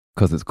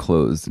because it's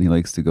closed, and he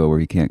likes to go where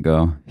he can't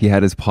go. He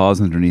had his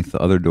paws underneath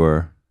the other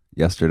door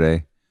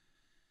yesterday,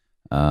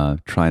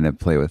 trying to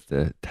play with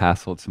the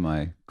tassel to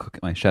my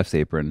chef's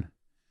apron,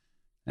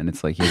 and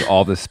it's like he has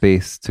all this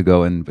space to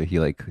go in, but he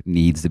like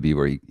needs to be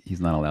where he's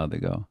not allowed to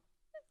go.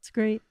 It's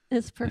great.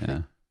 It's perfect.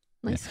 Yeah.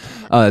 Nice.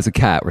 Yeah. Oh, it's a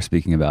cat we're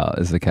speaking about.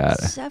 It's a cat.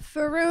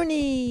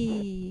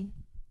 Zephyroony.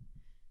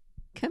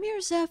 Come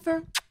here,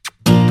 Zephyr.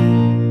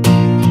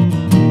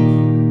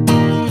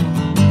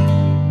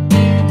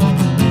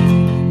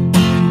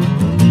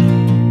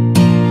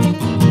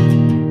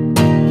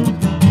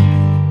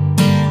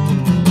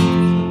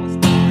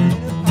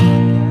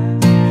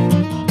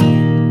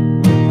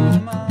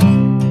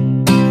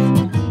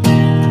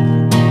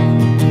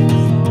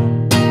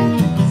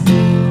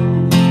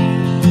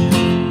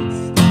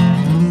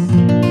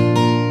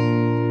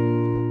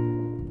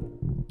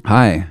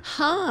 Hi.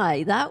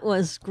 Hi, that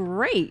was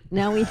great.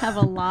 Now we have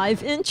a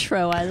live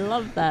intro. I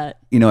love that.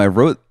 You know, I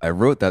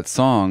wrote that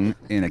song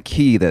in a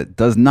key that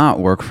does not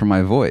work for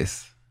my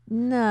voice.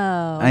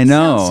 No, I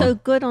know. It sounds so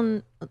good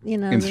on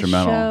Instrumental.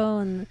 the show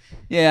and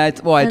Yeah, I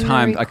and the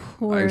timed. I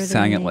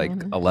sang it like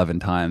recording. 11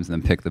 times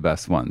and then picked the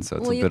best one. So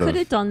it's well, a you bit could of.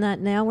 have done that.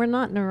 Now we're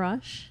not in a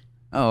rush.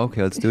 Oh,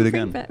 okay. Let's do it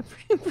again.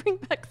 Bring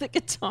back the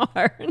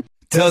guitar.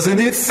 Doesn't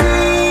it seem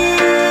like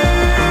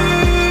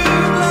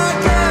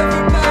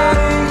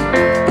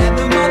everybody and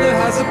the mother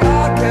has a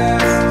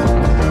podcast?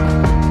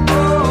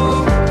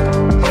 Oh,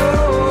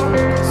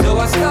 oh, so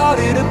I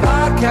started a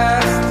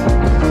podcast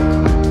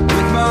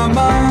with my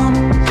mom.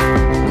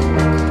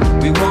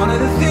 We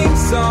wanted a theme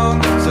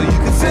song so you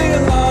could sing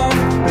along.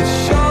 The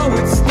show,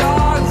 it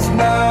starts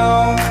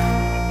now.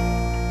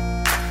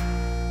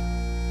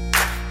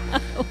 I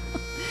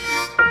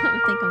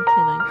think I'm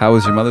kidding. How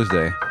was your Mother's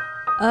Day?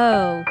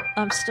 Oh,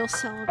 I'm still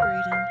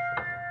celebrating.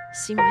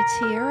 See my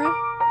tiara?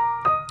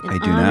 In I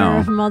do honor now.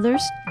 of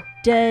Mother's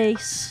Day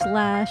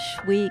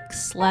 / week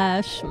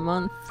 /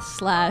 month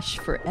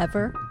 /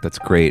 forever. That's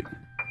great.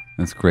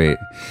 That's great.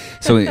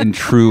 So in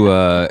true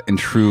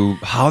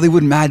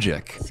Hollywood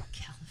magic,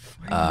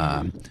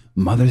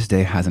 Mother's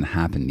Day hasn't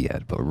happened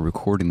yet, but we're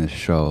recording this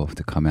show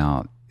to come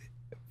out.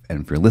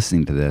 And if you're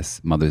listening to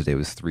this, Mother's Day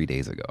was 3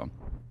 days ago.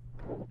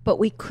 But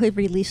we could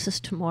release this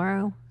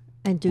tomorrow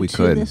and do We two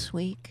could. this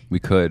week. We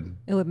could.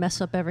 It would mess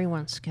up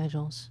everyone's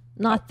schedules.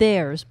 Not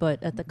theirs,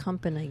 but at the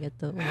company. At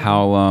the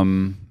How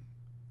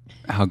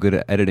good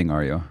at editing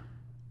are you?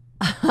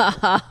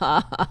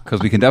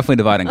 Because we can definitely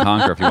divide and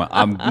conquer if you want.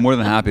 I'm more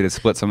than happy to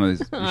split some of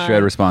these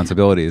shared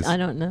responsibilities. I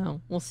don't know.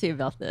 We'll see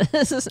about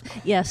this.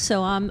 Yes,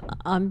 so I'm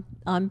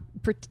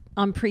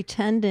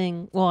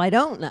pretending. Well, I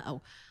don't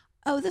know.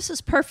 Oh, this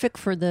is perfect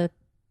for the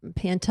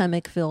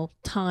Pandemicville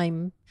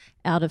time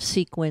out of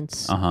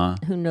sequence.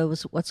 Who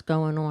knows what's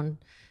going on?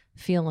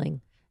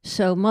 Feeling.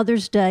 So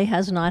Mother's Day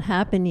has not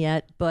happened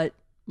yet, but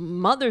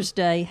Mother's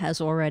Day has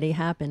already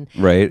happened.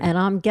 Right. And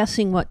I'm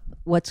guessing what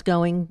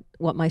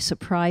my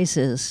surprise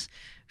is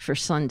for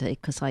Sunday,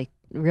 because I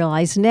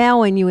realize now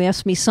when you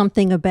ask me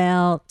something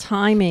about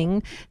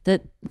timing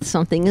that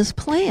something is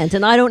planned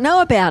and I don't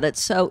know about it.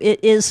 So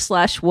it is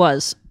 /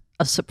 was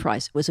a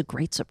surprise. It was a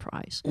great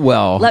surprise.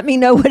 Well, Let me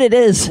know what it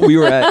is. we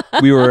were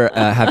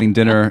having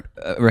dinner.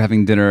 We were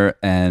having dinner,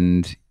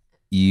 and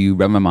you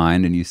read my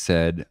mind, and you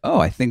said, "Oh,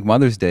 I think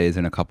Mother's Day is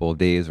in a couple of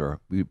days."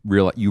 Or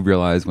you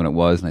realized when it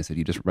was, and I said,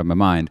 "You just read my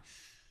mind."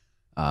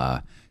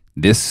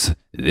 This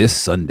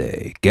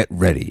Sunday, get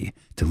ready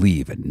to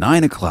leave at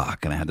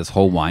 9:00, and I had this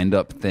whole wind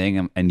up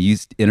thing, and you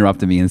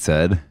interrupted me and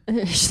said,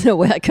 There's no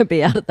way I could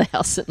be out of the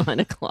house at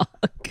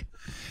 9:00.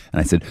 and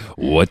I said,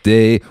 what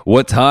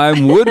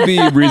time would be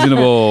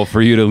reasonable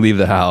for you to leave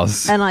the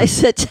house? And I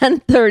said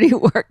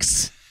 10:30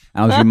 works.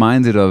 I was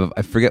reminded of,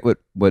 I forget what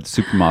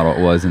supermodel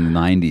it was in the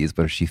 90s,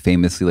 but she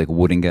famously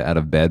wouldn't get out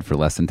of bed for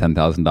less than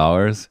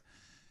 $10,000.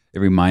 It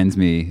reminds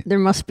me, There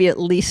must be at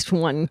least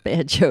one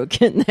bad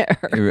joke in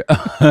there.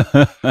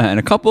 and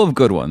a couple of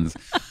good ones,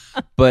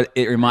 but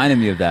it reminded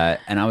me of that.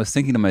 And I was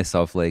thinking to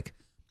myself,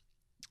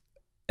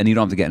 and you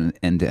don't have to get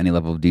into any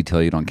level of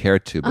detail you don't care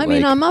to, but I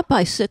mean, I'm up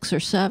by 6 or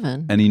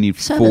 7. and you need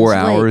 7's 4 late.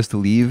 hours to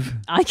leave.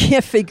 I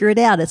can't figure it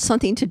out. It's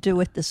something to do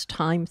with this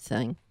time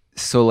thing.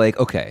 So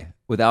okay,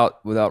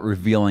 without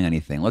revealing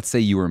anything, let's say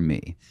you were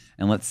me,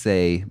 and let's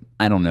say,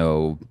 I don't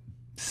know,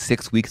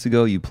 6 weeks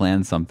ago you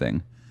planned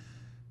something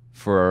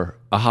for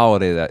a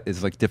holiday that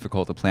is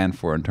difficult to plan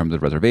for in terms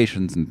of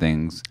reservations and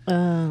things.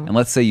 And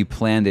let's say you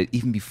planned it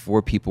even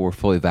before people were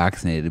fully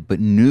vaccinated, but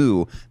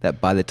knew that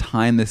by the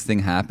time this thing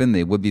happened,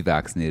 they would be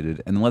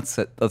vaccinated. And let's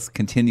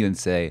continue and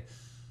say,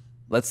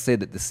 let's say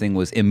that this thing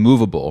was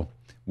immovable.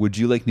 Would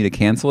you like me to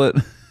cancel it?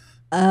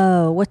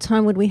 Oh, what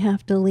time would we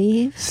have to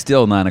leave?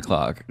 Still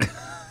 9:00.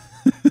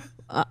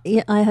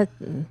 Yeah, I had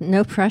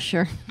no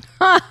pressure.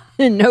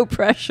 No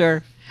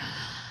pressure.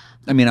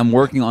 I mean, I'm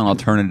working on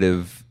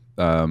alternative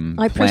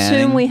I presume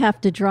planning. we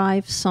have to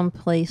drive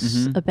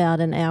someplace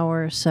about an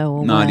hour or so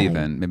away. Not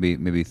even.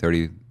 Maybe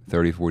 30,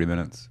 40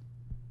 minutes.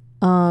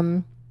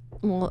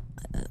 Well,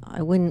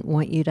 I wouldn't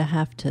want you to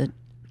have to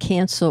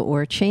cancel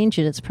or change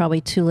it. It's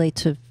probably too late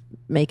to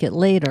make it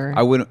later.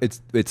 I wouldn't.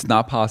 It's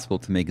not possible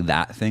to make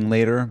that thing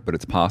later, but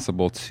it's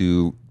possible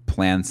to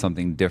plan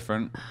something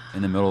different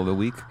in the middle of the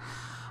week.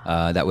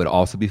 That would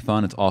also be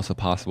fun. It's also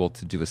possible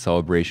to do a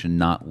celebration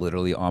not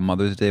literally on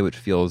Mother's Day, which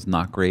feels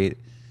not great.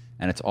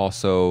 And it's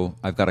also,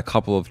 I've got a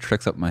couple of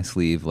tricks up my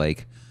sleeve.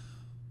 Like,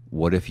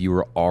 what if you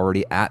were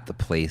already at the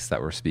place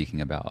that we're speaking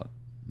about?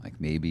 Like,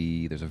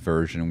 maybe there's a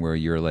version where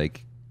you're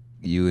like,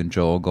 you and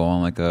Joel go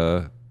on like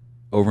a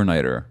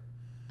overnighter.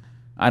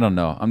 I don't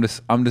know. I'm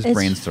just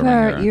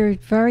brainstorming here. You're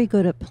very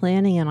good at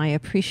planning, and I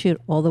appreciate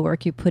all the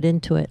work you put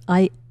into it.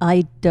 I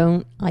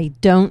don't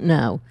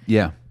know.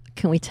 Yeah.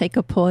 Can we take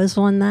a pause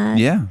on that?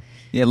 Yeah.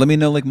 Let me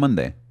know like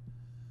Monday.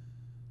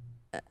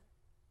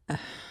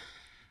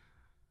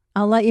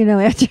 I'll let you know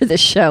after the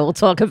show. We'll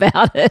talk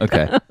about it.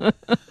 Okay.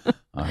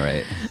 All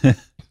right.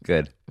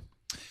 Good.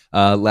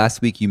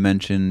 Last week you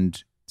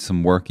mentioned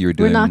some work you were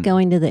doing. We're not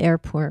going to the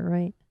airport,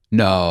 right?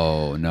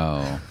 No.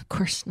 Of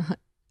course not.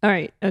 All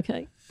right.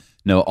 Okay.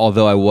 No,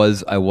 although I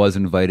was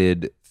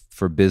invited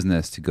for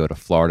business to go to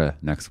Florida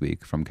next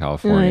week from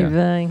California.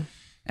 Bye.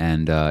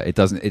 And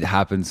it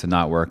happens to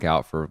not work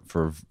out for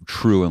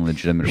true and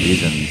legitimate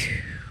reasons.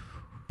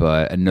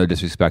 But no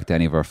disrespect to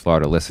any of our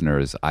Florida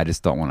listeners, I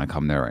just don't want to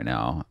come there right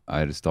now.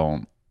 I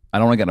don't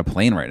want to get on a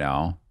plane right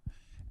now.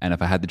 And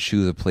if I had to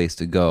choose a place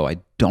to go, I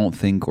don't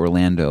think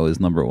Orlando is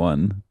number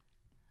one.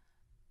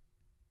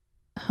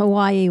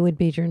 Hawaii would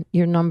be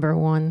your number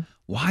one.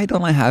 Why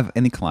don't I have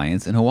any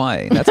clients in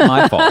Hawaii? That's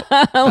my fault.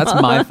 That's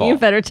my fault. You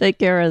better take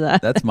care of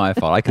that. That's my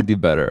fault. I could do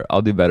better.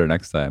 I'll do better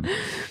next time.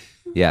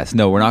 Yes.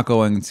 No, we're not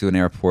going to an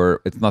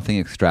airport. It's nothing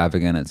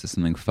extravagant. It's just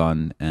something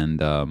fun.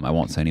 And I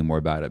won't say any more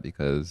about it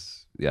because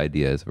the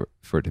idea is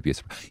for it to be a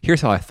surprise.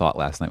 Here's how I thought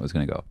last night was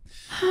going to go.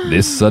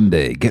 This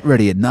Sunday, get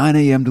ready at 9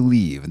 a.m. to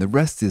leave. And the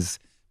rest is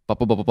blah,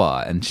 blah, blah, blah,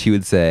 blah. And she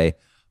would say,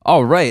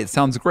 all right,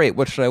 sounds great.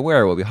 What should I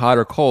wear? Will it be hot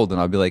or cold?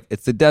 And I'll be like,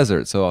 it's the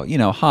desert. So,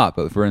 hot.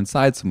 But if we're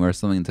inside somewhere,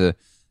 something to,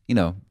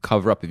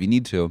 cover up if you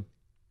need to.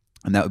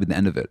 And that would be the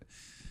end of it.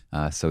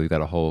 So we've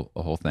got a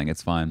whole thing.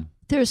 It's fine.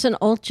 There's an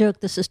old joke.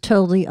 This is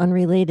totally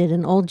unrelated.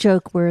 An old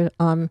joke where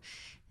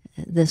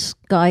this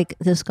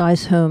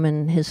guy's home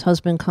and his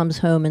husband comes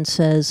home and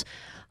says,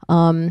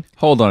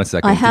 hold on a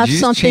second. Did you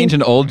just change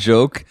an old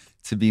joke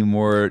to be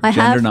more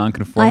gender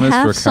nonconformist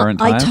for current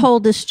time? I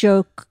told this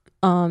joke,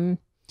 I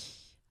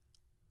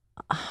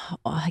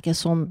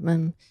guess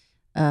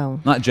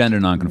not gender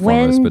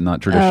nonconformist, but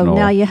not traditional.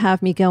 Now you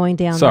have me going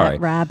down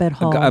that rabbit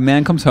hole. A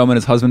man comes home and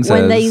his husband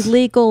says, when they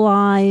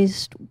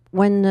legalized,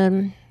 when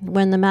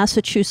the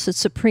Massachusetts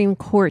Supreme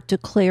Court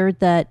declared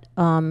that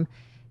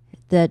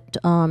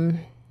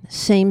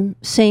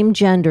same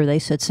gender, they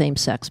said same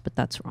sex, but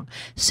that's wrong.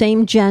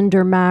 Same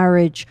gender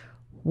marriage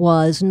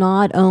was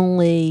not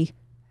only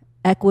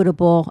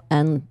equitable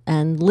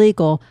and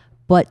legal,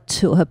 but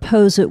to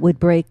oppose it would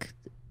break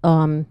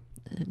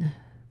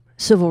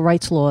civil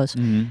rights laws.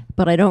 Mm-hmm.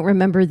 But I don't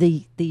remember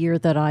the year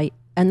that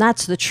and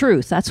that's the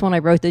truth. That's when I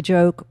wrote the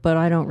joke, but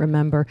I don't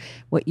remember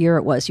what year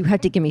it was. You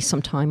had to give me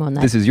some time on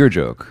that. This is your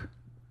joke.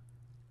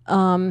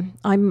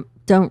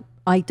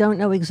 I don't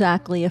know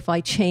exactly if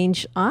I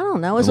changed. I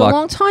don't know. It was a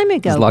long time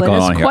ago, but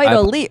it's quite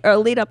a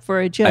lead up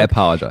for a joke. I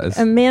apologize.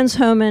 A man's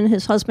home and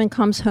his husband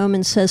comes home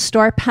and says,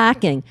 start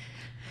packing.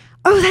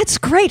 Oh, that's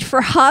great. For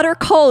hot or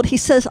cold? He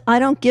says, I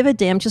don't give a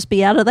damn. Just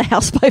be out of the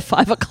house by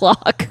 5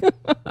 o'clock.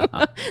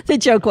 The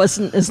joke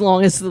wasn't as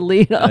long as the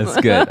lead up. That's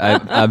good.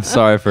 I'm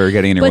sorry for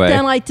getting in your way. But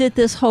then I did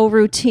this whole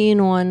routine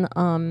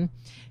on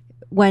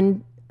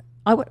when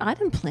I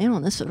didn't plan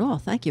on this at all.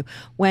 Thank you.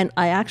 When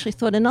I actually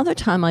thought another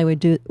time I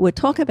would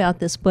talk about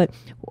this, but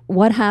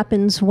what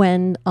happens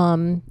when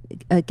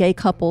gay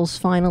couples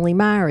finally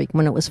marry,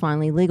 when it was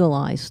finally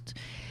legalized,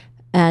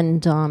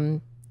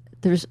 and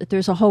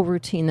there's a whole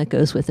routine that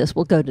goes with this.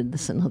 We'll go to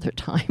this another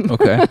time.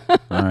 Okay.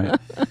 All right.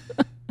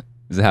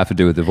 Does it have to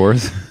do with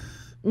divorce?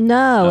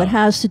 No, it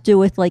has to do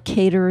with like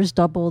caterers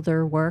double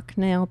their work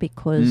now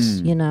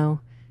because,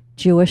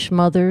 Jewish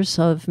mothers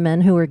of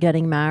men who are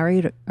getting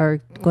married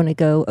are going to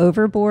go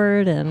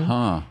overboard.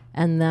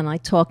 And then I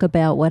talk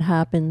about what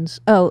happens.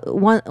 Here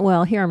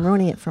I'm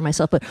ruining it for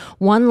myself. But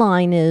one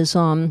line is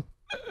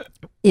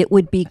it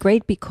would be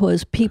great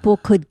because people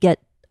could get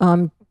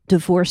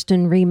divorced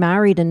and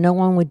remarried and no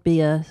one would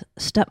be a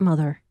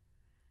stepmother.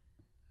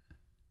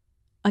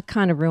 I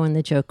kind of ruined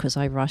the joke because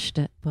I rushed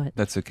it, but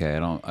that's okay. I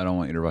don't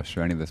want you to rush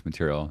through any of this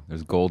material.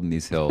 There's gold in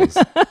these hills,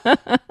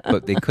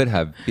 but they could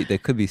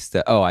be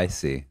I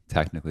see.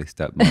 Technically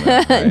stepmother.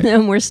 Right?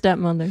 And we're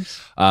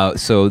stepmothers.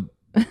 So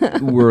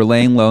we're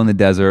laying low in the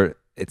desert.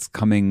 It's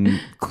coming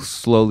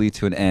slowly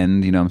to an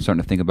end. I'm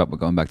starting to think about what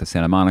going back to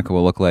Santa Monica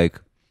will look like.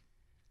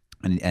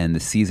 And the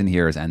season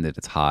here has ended.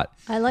 It's hot.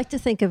 I like to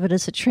think of it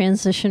as a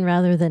transition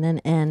rather than an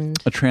end.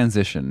 A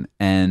transition.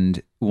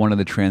 And one of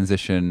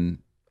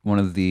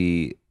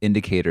the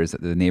indicators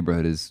that the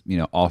neighborhood is,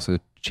 also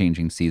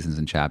changing seasons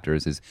and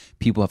chapters is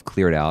people have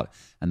cleared out.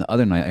 And the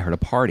other night I heard a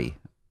party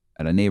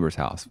at a neighbor's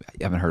house.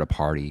 I haven't heard a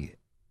party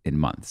in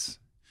months.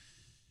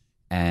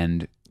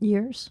 And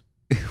years?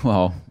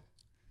 Well,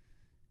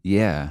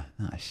 yeah.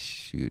 Oh,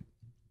 shoot.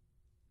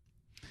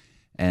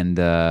 And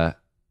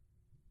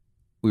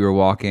we were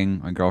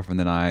walking, my girlfriend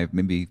and I,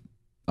 maybe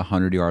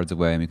 100 yards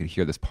away, and we could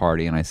hear this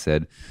party. And I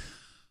said,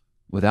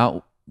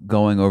 without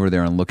going over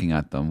there and looking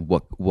at them,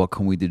 what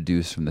can we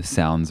deduce from the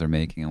sounds they're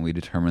making? And we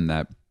determined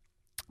that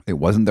it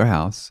wasn't their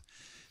house.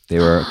 They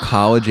were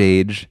college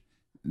age.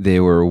 They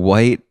were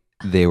white.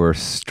 They were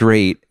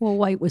straight. Well,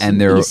 white was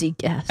and an easy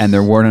guess. And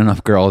there weren't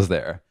enough girls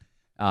there,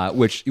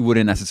 which you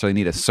wouldn't necessarily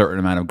need a certain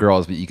amount of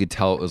girls, but you could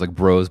tell it was like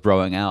bros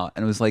broing out.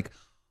 And it was like,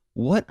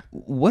 what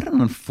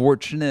an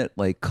unfortunate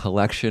like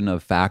collection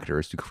of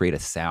factors to create a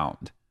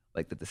sound.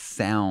 Like that the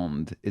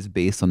sound is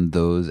based on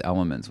those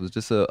elements was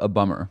just a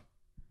bummer,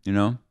 you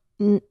know?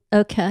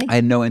 Okay. I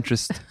had no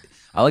interest.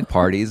 I like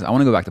parties. I want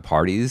to go back to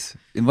parties.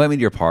 Invite me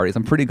to your parties.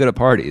 I'm pretty good at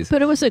parties.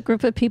 But it was a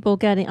group of people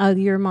getting,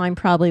 your mind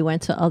probably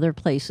went to other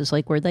places.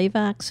 Like, were they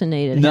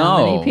vaccinated? No.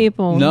 How many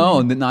people?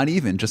 No, not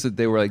even. Just that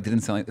they were like,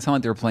 didn't sound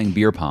like they were playing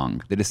beer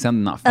pong. They just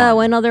sounded not fun.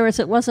 Oh, in other words,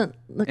 it wasn't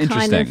the kind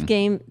of Interesting.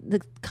 game,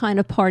 the kind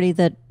of party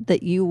that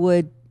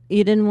you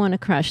didn't want to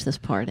crash this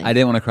party. I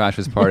didn't want to crash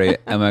this party.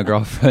 And my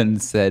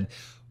girlfriend said,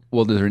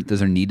 well, does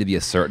there need to be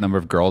a certain number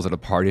of girls at a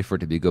party for it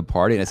to be a good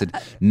party? And I said,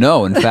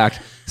 no. In fact,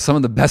 some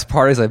of the best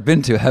parties I've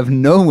been to have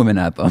no women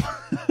at them.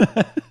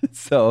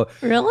 So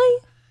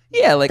Really?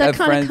 yeah, like I That have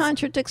kind friends. of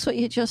contradicts what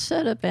you just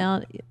said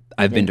about.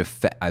 I've been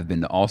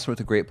to all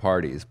sorts of great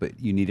parties, but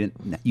you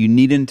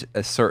needn't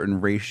a certain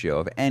ratio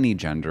of any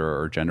gender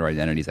or gender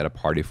identities at a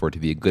party for it to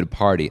be a good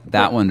party.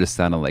 That one just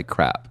sounded like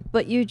crap.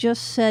 But you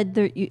just said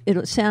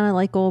it sounded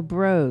like all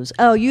bros.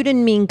 Oh, you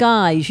didn't mean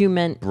guys. You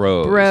meant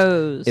Bros.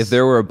 Bros. If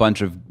there were a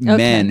bunch of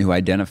men who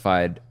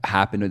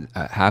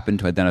happened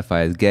to identify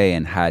as gay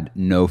and had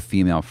no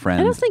female friends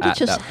I don't think it at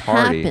just that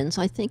party, happens.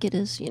 I think it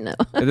is. if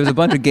there's a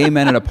bunch of gay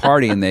men at a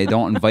party and they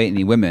don't invite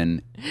any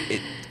women,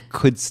 it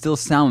could still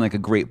sound like a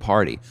great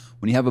party.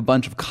 When you have a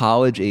bunch of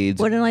college age,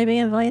 Wouldn't I be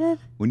invited?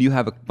 when you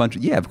have a bunch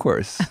of, yeah, of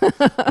course.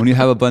 When you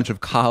have a bunch of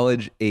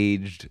college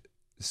aged,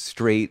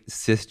 straight,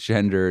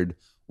 cisgendered,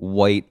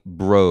 white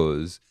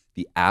bros,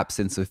 the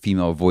absence of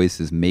female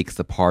voices makes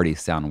the party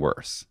sound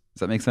worse.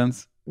 Does that make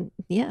sense?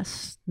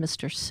 Yes,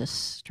 Mr. Cis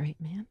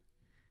Straight Man.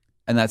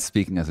 And that's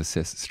speaking as a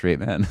cis straight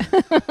man.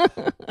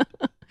 Did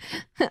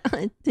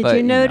But, you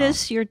you know.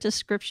 notice your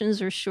descriptions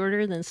are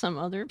shorter than some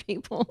other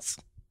people's?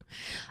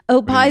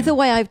 Oh, by the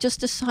way, I've just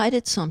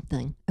decided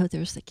something. Oh,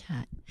 there's the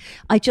cat.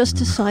 I just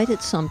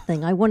decided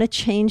something. I want to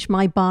change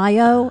my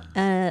bio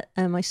and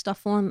my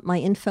stuff on my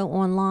info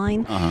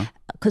online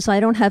because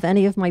I don't have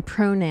any of my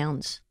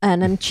pronouns,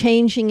 and I'm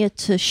changing it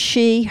to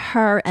she,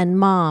 her, and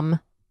mom.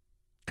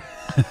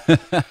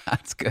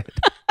 That's good.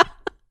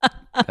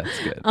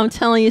 That's good. I'm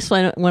telling you,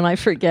 so when I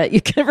forget, you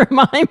can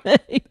remind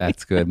me.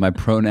 That's good. My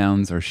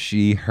pronouns are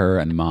she, her,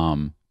 and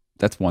mom.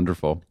 That's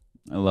wonderful.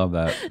 I love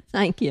that.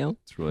 Thank you.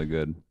 It's really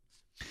good.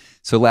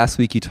 So last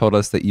week you told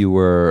us that you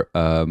were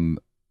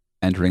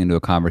entering into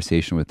a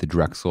conversation with the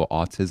Drexel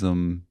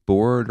Autism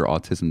Board or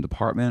Autism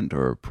Department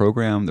or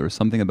program. There was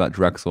something about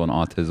Drexel and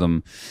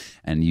autism,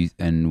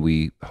 and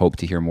we hope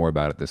to hear more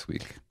about it this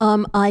week.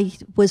 I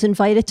was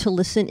invited to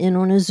listen in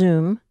on a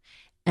Zoom,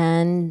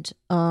 and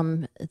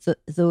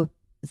the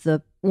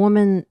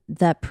woman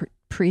that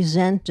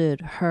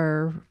presented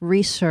her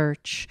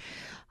research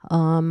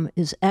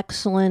is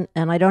excellent.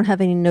 And I don't have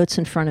any notes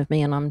in front of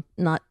me, and I'm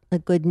not a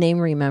good name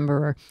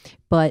rememberer,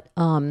 but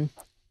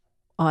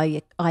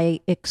I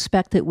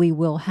expect that we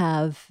will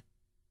have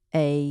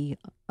a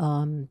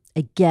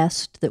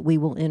guest that we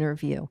will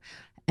interview,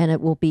 and it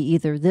will be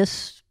either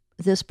this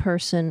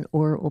person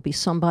or it will be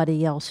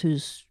somebody else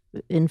who's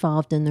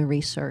involved in the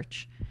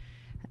research.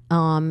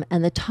 And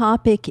the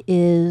topic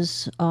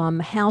is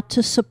how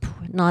to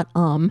support.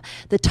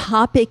 The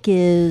topic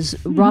is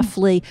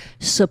roughly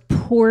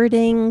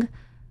supporting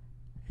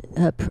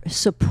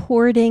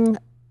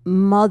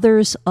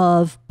mothers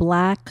of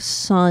Black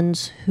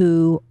sons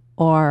who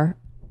are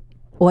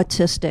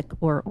autistic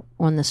or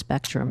on the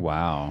spectrum.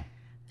 Wow.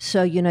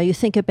 So, you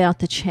think about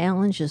the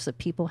challenges that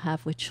people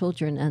have with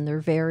children, and they're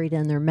varied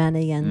and they're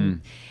many,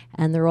 and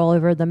they're all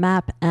over the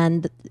map.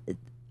 And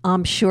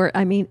I'm sure,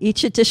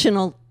 each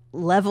additional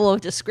level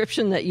of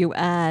description that you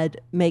add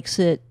makes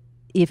it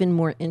even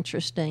more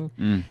interesting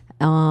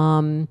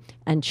and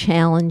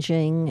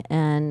challenging,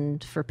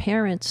 and for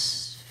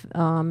parents,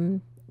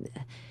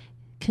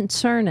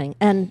 concerning.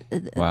 And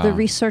the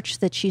research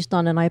that she's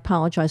done, and I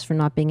apologize for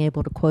not being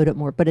able to quote it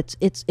more, but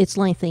it's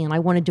lengthy, and I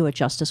want to do it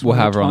justice. We'll when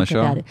have we her on the talk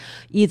show. about it.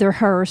 Either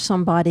her or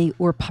somebody,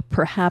 or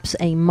perhaps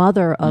a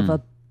mother of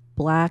a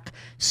Black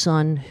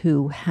son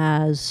who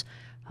is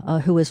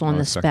on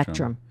the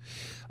spectrum.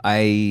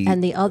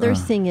 And the other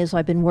thing is,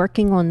 I've been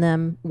working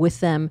on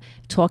with them,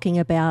 talking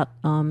about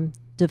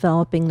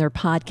developing their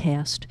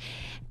podcast.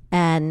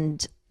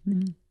 And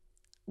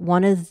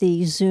one of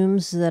the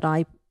Zooms that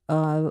I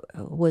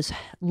was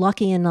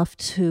lucky enough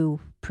to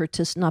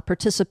not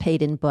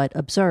participate in, but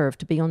observe,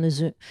 to be on the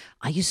Zoom.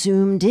 I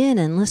zoomed in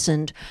and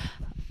listened.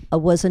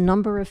 Was a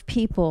number of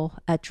people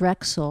at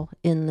Drexel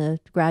in the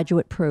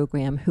graduate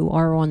program who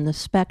are on the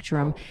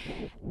spectrum.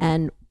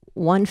 And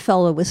one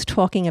fellow was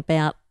talking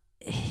about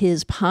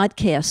his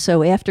podcast.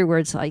 So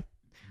afterwards, I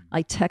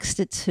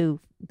texted to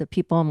the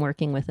people I'm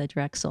working with at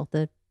Drexel,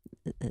 the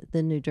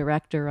new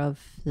director of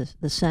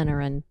the center,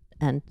 and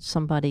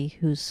somebody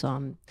who's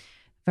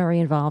very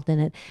involved in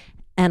it,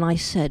 and I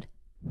said,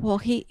 well,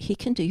 he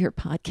can do your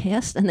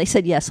podcast, and they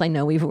said, yes, I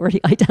know, we've already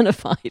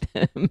identified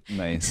him.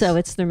 Nice.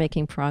 So they're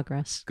making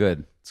progress.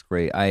 Good. It's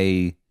great.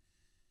 I'm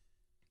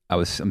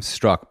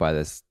struck by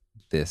this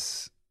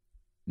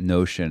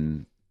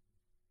notion.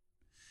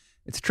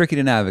 It's tricky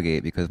to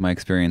navigate because my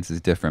experience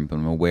is different, but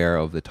I'm aware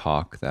of the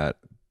talk that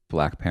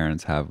Black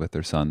parents have with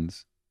their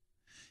sons,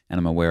 and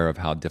I'm aware of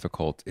how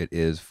difficult it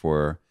is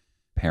for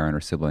a parent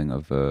or sibling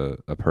of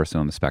a person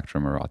on the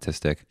spectrum or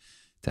autistic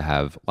to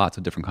have lots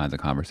of different kinds of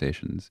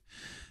conversations.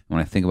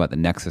 When I think about the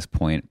nexus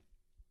point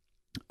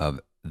of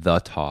the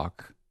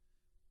talk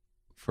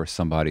for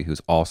somebody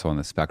who's also on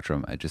the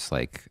spectrum, I just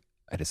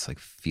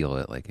feel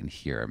it like in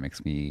here. It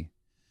makes me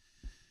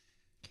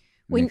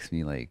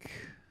like,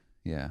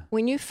 yeah.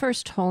 When you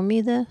first told me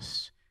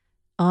this,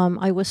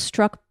 I was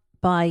struck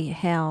by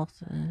how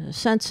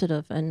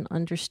sensitive and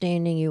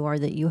understanding you are,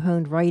 that you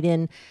honed right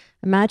in.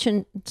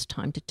 Imagine it's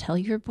time to tell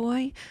your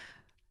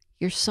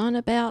son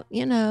about,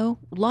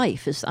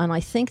 life is, and I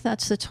think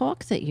that's the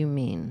talk that you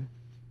mean.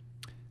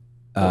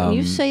 When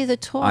you say the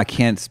talk, I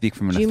can't speak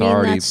from an do you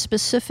authority. mean that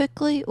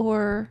specifically,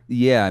 or?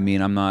 Yeah, I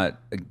mean, I'm not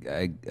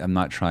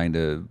trying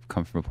to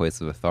come from a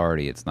place of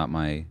authority. It's not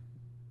my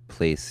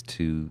place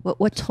to.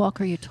 What talk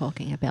are you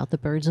talking about? The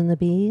birds and the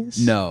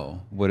bees?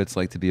 No, what it's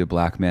like to be a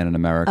Black man in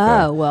America.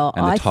 Oh, well,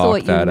 and the I talk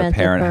thought you that a meant the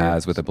parent birds.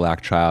 has with a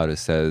Black child is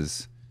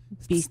says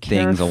Be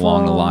things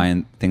along the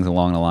careful. things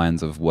along the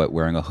lines of what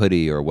wearing a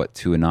hoodie or what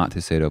to and not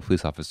to say to a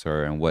police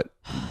officer, and what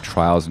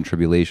trials and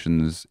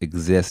tribulations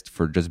exist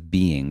for just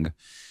being,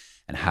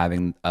 and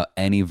having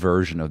any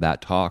version of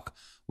that talk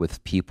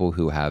with people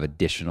who have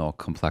additional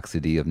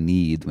complexity of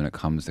need when it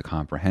comes to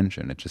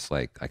comprehension. It's just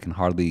like I'm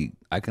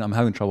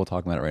having trouble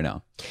talking about it right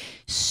now.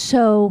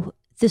 So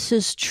this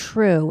is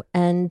true,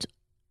 and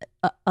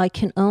I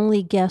can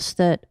only guess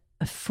that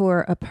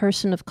for a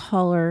person of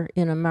color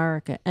in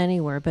America,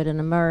 anywhere, but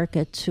in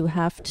America, to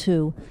have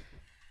to,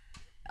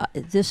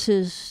 this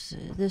is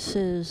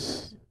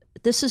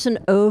an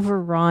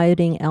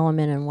overriding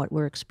element in what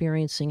we're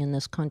experiencing in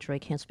this country. I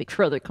can't speak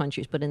for other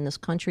countries, but in this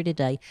country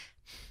today.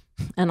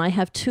 And I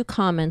have two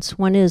comments.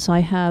 One is I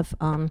have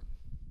a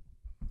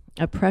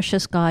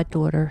precious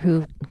goddaughter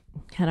who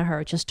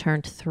just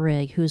turned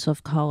 3, who's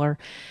of color,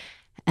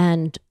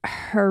 and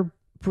her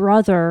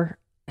brother,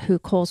 who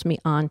calls me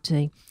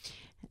auntie,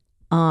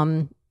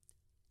 and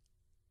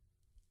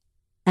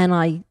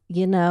I,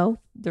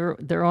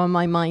 they're on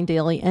my mind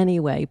daily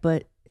anyway,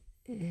 but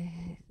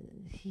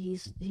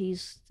he's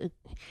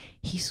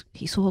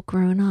all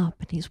grown up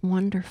and he's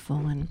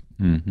wonderful, and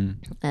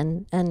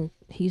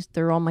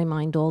they're on my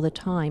mind all the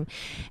time.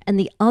 And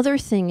the other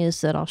thing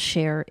is that I'll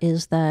share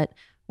is that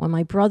when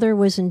my brother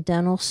was in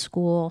dental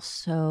school,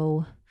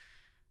 so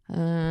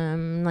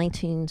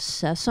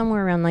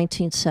somewhere around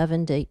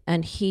 1970,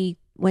 and he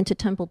went to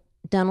Temple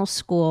Dental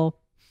School,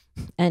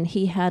 and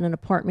he had an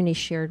apartment he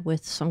shared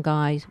with some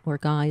guys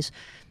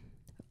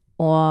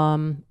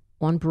on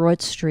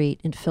Broad Street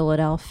in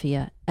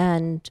Philadelphia.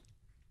 And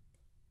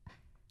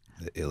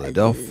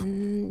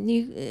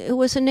it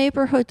was a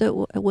neighborhood that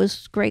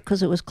was great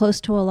because it was close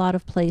to a lot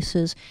of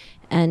places,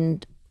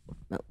 and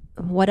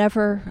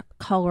whatever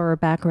color or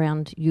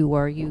background you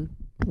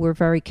were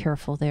very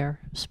careful there,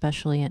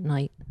 especially at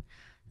night.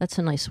 That's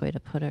a nice way to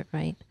put it,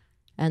 right?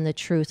 And the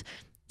truth.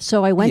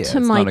 So I went to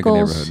it's not a good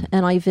Michael's neighborhood.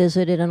 and I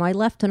visited, and I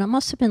left, and it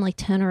must have been like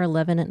 10 or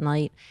 11 at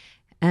night.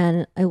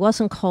 And it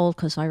wasn't cold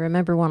because I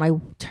remember when I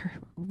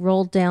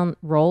rolled down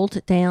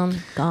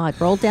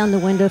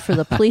the window for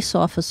the police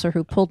officer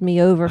who pulled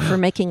me over for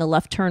making a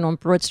left turn on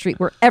Broad Street,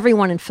 where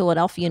everyone in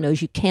Philadelphia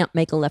knows you can't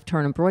make a left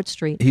turn on Broad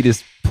Street. He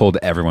just pulled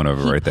everyone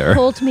over right there.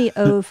 Pulled me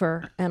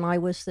over, and I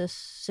was this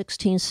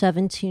 16,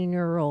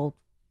 17-year-old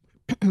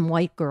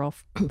white girl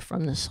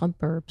from the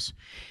suburbs.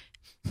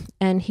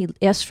 And he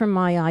asked for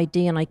my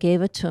ID, and I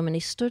gave it to him, and he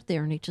stood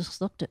there, and he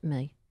just looked at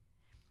me.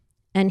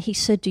 And he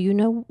said, "Do you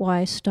know why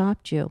I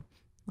stopped you?"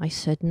 I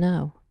said,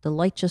 "No. The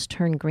light just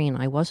turned green.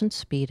 I wasn't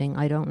speeding.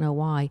 I don't know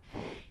why."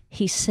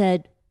 He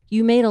said,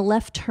 "You made a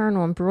left turn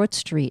on Broad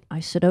Street." I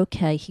said,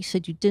 "Okay." He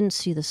said, "You didn't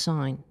see the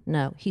sign."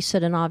 No. He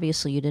said, "And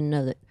obviously you didn't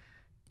know that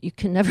you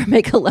can never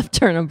make a left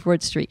turn on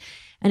Broad Street."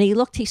 And he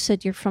looked, he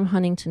said, "You're from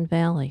Huntington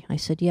Valley." I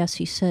said, "Yes."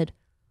 He said,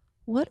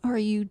 "What are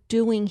you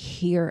doing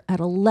here at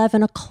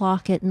 11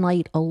 o'clock at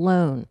night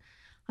alone?"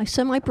 I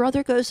said, "My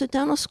brother goes to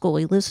dental school.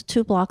 He lives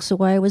 2 blocks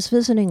away. I was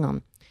visiting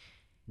him."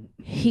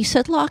 He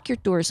said, "Lock your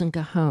doors and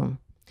go home."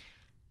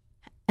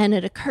 And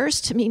it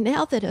occurs to me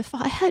now that if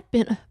I had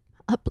been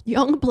a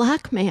young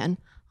Black man,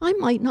 I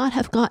might not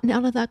have gotten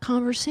out of that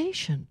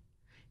conversation.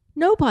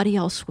 Nobody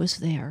else was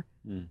there.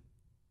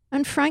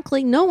 And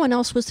frankly, no one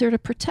else was there to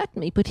protect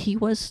me, but he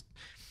was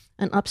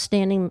an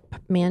upstanding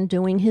man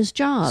doing his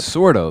job.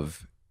 Sort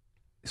of.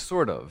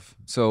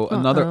 So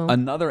Uh-oh.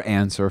 another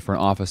answer for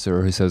an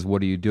officer who says,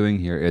 "What are you doing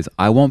here?" is,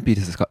 I won't be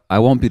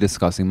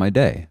discussing my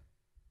day.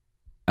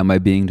 Am I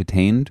being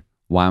detained?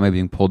 Why am I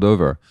being pulled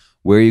over?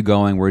 Where are you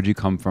going? Where'd you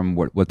come from?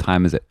 What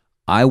time is it?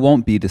 I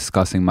won't be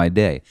discussing my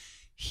day.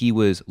 He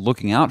was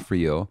looking out for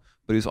you,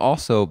 but he was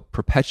also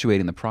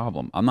perpetuating the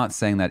problem. I'm not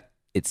saying that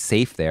it's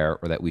safe there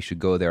or that we should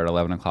go there at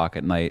 11 o'clock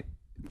at night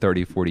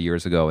 30, 40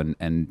 years ago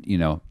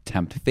and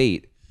tempt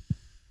fate.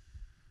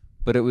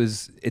 But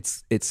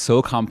it's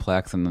so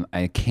complex, and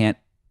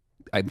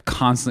I'm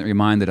constantly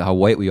reminded of how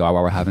white we are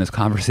while we're having this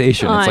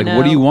conversation. It's like,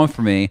 what do you want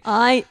from me?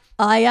 I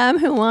am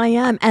who I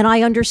am, and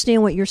I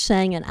understand what you're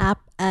saying, and I'm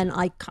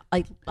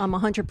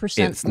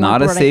 100%. It's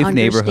not a safe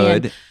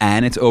neighborhood,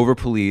 and it's over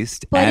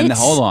policed. And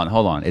hold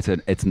on,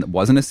 it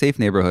wasn't a safe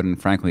neighborhood, and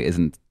frankly,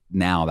 isn't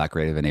now that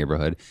great of a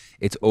neighborhood.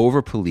 It's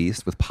over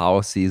policed with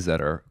policies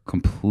that are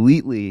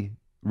completely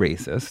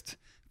racist.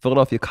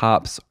 Philadelphia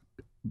cops.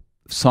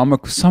 Some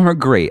are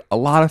great. A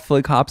lot of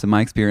Philly cops, in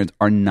my experience,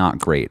 are not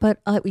great. But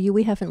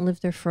we haven't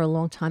lived there for a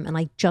long time, and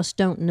I just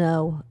don't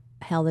know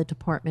how the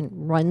department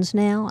runs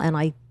now.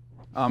 And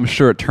I'm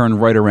sure it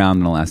turned right around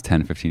in the last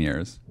 10, 15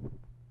 years.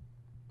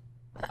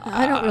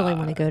 I don't really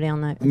want to go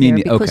down that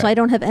because I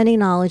don't have any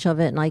knowledge of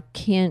it, and I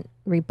can't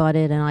rebut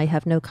it, and I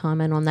have no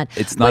comment on that.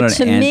 It's not but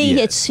to me,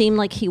 it seemed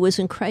like he was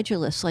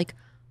incredulous. Like,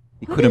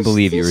 he couldn't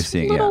believe you were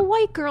seeing it. Little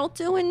white girl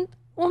doing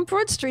on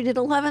Broad Street at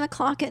 11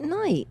 o'clock at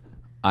night.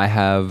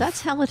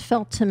 That's how it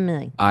felt to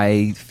me.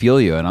 I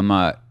feel you, and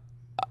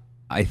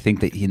I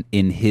think that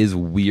in his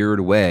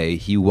weird way,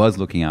 he was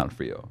looking out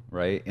for you,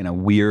 right? In a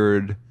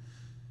weird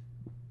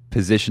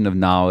position of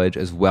knowledge,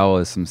 as well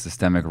as some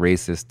systemic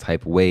racist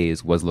type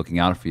ways, was looking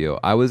out for you.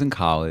 I was in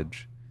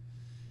college,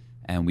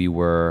 and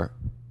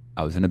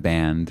I was in a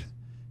band,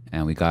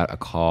 and we got a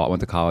call. I went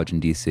to college in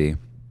DC,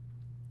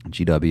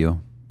 GW,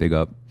 big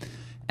up.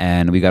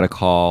 And we got a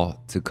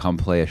call to come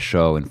play a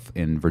show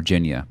in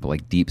Virginia, but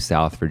like deep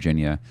South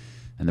Virginia.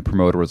 And the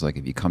promoter was like,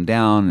 if you come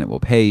down, it will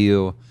pay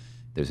you.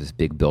 There's this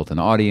big built-in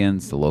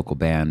audience. The local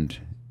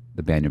band,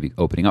 the band you'll be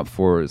opening up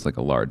for is like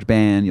a large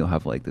band. You'll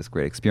have like this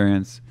great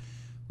experience.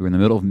 We were in the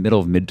middle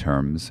of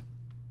midterms,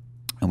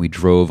 and we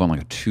drove on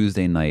like a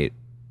Tuesday night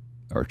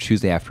or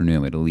Tuesday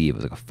afternoon. We had to leave. It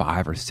was like a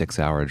 5 or 6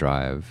 hour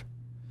drive.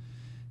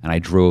 And I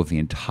drove the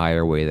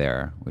entire way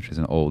there, which is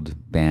an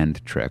old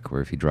band trick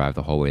where if you drive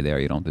the whole way there,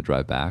 you don't have to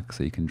drive back,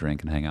 so you can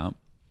drink and hang out.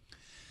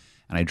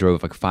 And I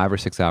drove like 5 or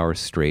 6 hours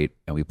straight,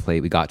 and we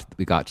got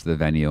to the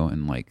venue,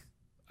 and like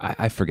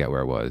I forget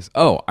where it was.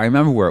 Oh, I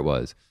remember where it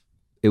was.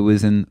 It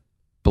was in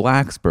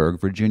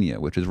Blacksburg, Virginia,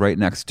 which is right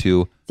next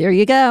to. There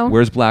you go.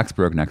 Where's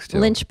Blacksburg next to?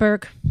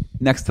 Lynchburg.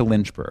 Next to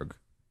Lynchburg.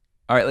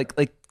 All right,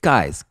 like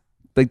guys,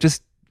 like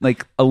just.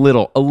 Like a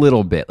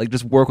little bit. Like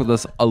just work with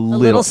us a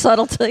little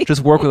subtlety. Just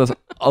work with us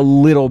a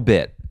little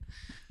bit.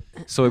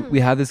 So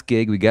we have this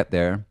gig. We get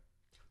there.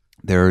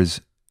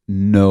 There's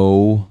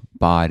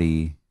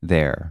nobody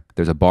there.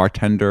 There's a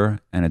bartender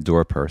and a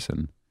door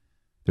person.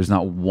 There's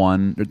not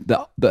one.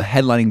 The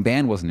headlining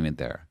band wasn't even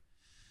there.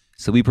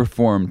 So we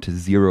performed to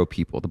 0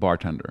 people. The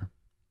bartender,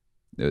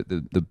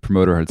 the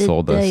promoter had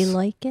sold us. Did they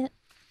like it?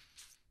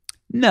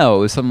 No, it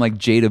was some like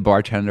jaded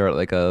bartender at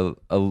like a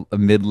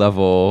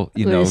mid-level,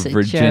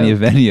 Virginia joke?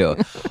 Venue.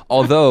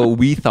 Although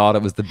we thought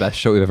it was the best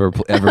show we've ever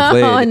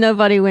played. And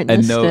nobody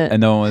witnessed it.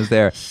 And no one was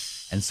there.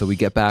 And so we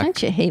get back.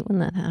 Don't you hate when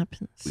that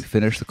happens? We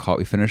finish the call.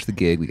 We finish the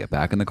gig. We get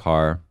back in the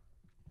car.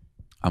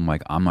 I'm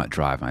like, I'm not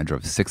driving. I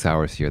drove 6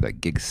 hours here. That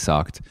gig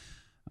sucked.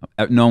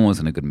 No one was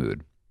in a good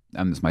mood.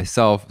 It was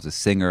myself. It was a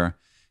singer.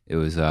 It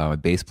was a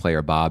bass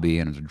player, Bobby,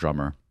 and it was a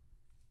drummer.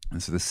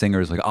 And so the singer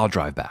is like, I'll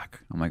drive back.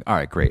 I'm like, all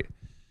right, great.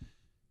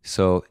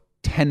 So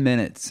 10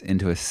 minutes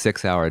into a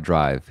 6 hour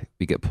drive,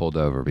 we get pulled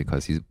over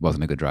because he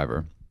wasn't a good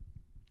driver.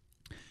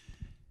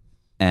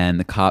 And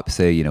the cops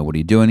say, what are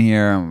you doing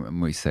here?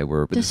 And we say,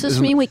 Does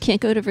this mean we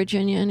can't go to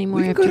Virginia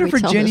anymore? We can go to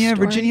Virginia.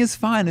 Virginia's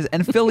fine.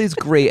 And Philly's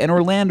great. And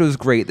Orlando's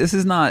great. This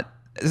is not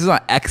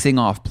Xing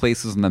off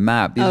places on the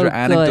map. These are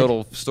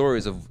anecdotal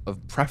stories of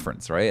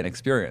preference, right? And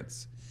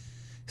experience.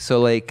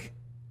 So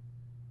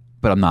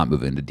but I'm not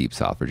moving to deep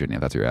South Virginia,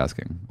 if that's what you're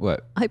asking.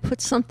 What? I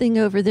put something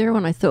over there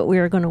when I thought we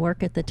were going to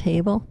work at the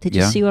table. Did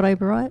you see what I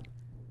brought?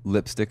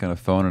 Lipstick and a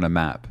phone and a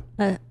map.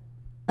 A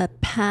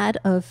pad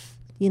of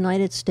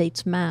United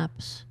States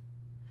maps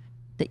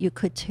that you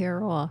could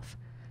tear off.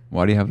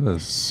 Why do you have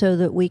those? So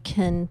that we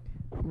can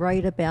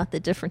write about the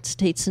different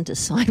states and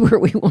decide where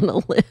we want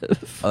to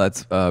live. Oh,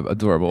 that's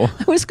adorable.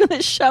 I was going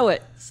to show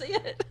it. See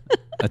it?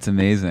 That's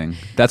amazing.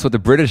 That's what the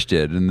British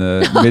did in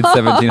the mid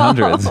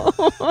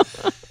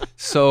 1700s.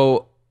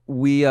 So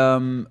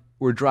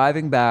we're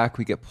driving back.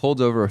 We get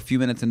pulled over a few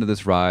minutes into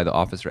this ride. The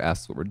officer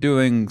asks what we're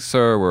doing.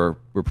 Sir,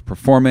 we're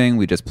performing.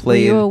 We just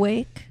played. Were you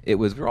awake? We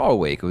were all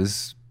awake. It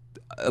was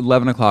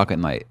 11 o'clock at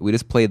night. We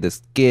just played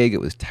this gig.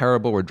 It was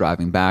terrible. We're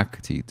driving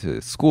back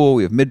to school.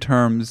 We have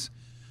midterms.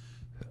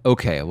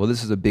 Okay, well,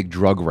 this is a big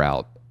drug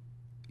route.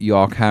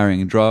 Y'all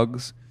carrying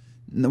drugs?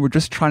 No, we're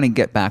just trying to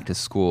get back to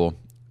school.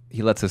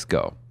 He lets us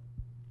go.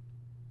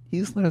 He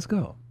just let us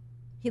go.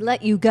 He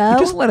let you go? He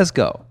just let us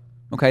go.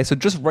 Okay, so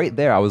just right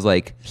there, I was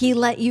like... He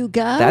let you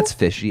go? That's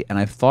fishy. And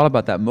I've thought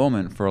about that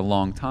moment for a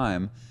long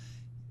time.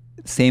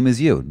 Same as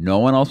you. No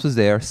one else was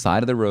there.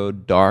 Side of the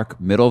road, dark,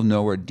 middle of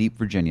nowhere, deep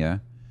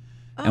Virginia.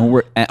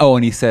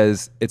 And he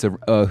says it's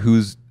a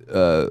whose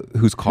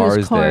car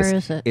is car this?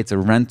 is it? It's a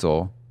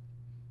rental.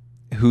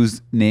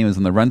 Whose name is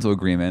on the rental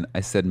agreement?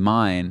 I said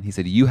mine. He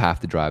said you have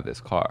to drive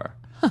this car.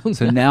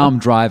 So now I'm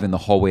driving the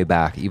whole way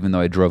back, even though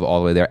I drove all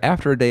the way there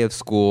after a day of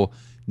school,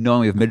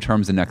 knowing we have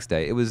midterms the next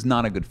day. It was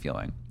not a good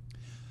feeling.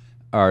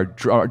 Our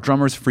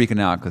drummer's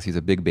freaking out because he's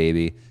a big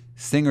baby.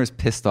 Singer's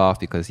pissed off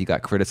because he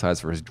got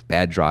criticized for his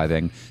bad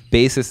driving.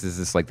 Bassist is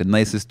just like the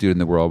nicest dude in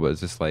the world, but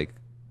it's just like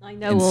I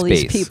know in all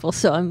space. these people,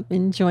 so I'm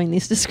enjoying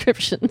these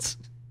descriptions.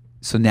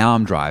 So now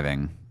I'm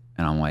driving,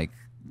 and I'm like,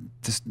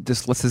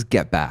 just let's just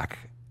get back.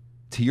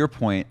 To your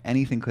point,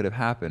 anything could have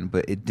happened,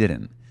 but it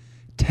didn't.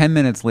 10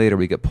 minutes later,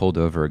 we get pulled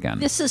over again.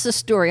 This is a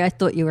story I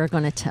thought you were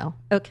going to tell.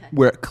 Okay.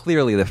 Where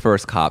clearly the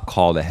first cop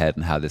called ahead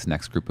and had this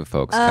next group of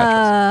folks catch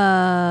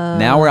us.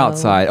 Now we're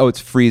outside. Oh, it's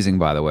freezing,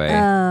 by the way.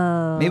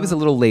 Maybe it was a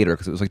little later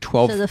because it was like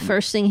 12. So the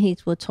first thing he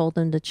told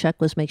them to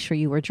check was make sure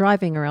you were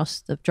driving, or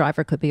else the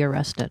driver could be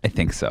arrested. I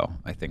think so.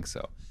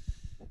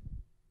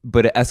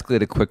 But it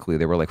escalated quickly.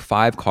 There were like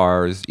 5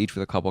 cars, each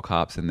with a couple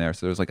cops in there.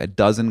 So there was like a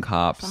dozen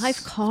cops.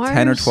 5 cars?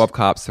 10 or 12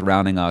 cops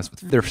surrounding us.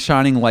 They're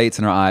shining lights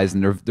in our eyes,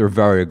 and they're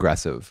very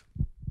aggressive.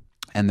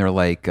 And they're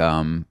like, they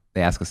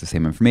ask us the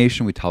same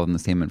information. We tell them the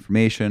same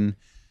information.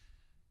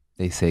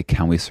 They say,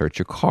 can we search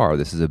your car?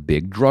 This is a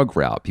big drug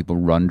route. People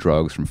run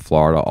drugs from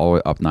Florida all the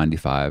way up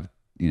 95,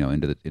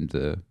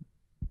 into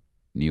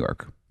New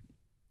York.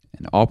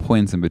 And all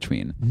points in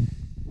between.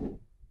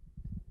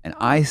 And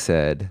I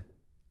said,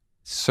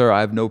 sir, I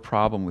have no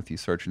problem with you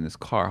searching this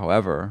car.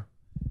 However,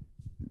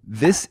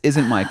 this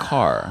isn't my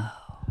car.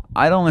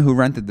 I don't know who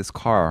rented this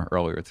car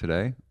earlier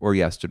today or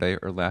yesterday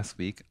or last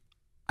week.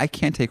 I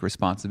can't take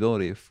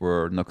responsibility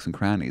for nooks and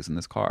crannies in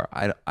this car.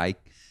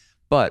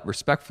 But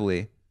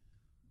respectfully,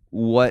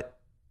 what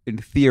in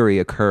theory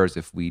occurs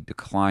if we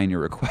decline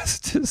your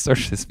request to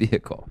search this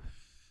vehicle?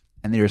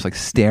 And they're just like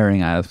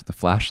staring at us with the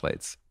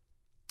flashlights.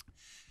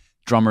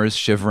 Drummer's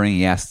shivering.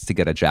 He asks to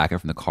get a jacket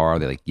from the car.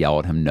 They like yell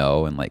at him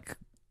no, and like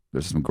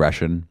there's some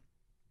aggression.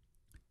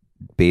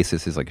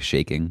 Bassist is like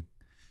shaking.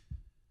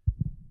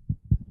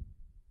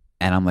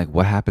 And I'm like,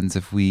 what happens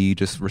if we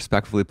just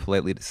respectfully,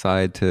 politely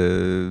decide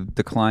to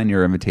decline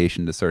your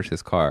invitation to search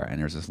this car? And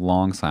there's this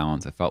long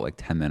silence. It felt like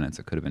 10 minutes.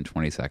 It could have been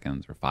 20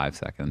 seconds or 5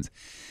 seconds.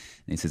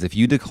 And he says, if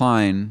you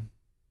decline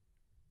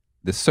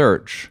the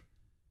search,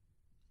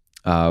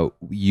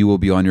 you will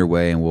be on your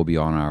way and we'll be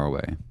on our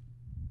way.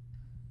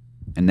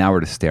 And now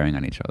we're just staring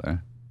at each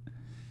other.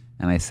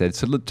 And I said,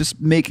 so look, just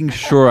making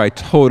sure I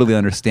totally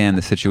understand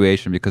the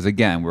situation, because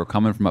again, we're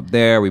coming from up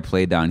there. We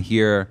played down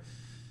here.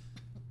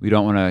 We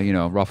don't want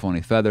to, ruffle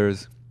any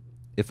feathers.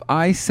 If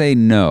I say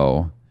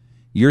no,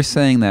 you're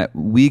saying that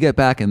we get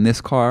back in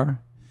this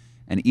car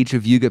and each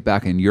of you get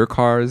back in your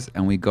cars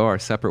and we go our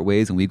separate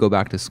ways and we go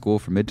back to school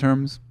for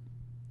midterms?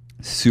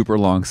 Super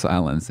long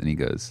silence. And he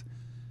goes,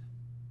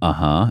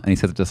 uh-huh. And he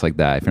says it just like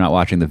that. If you're not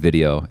watching the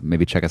video,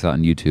 maybe check us out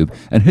on YouTube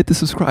and hit the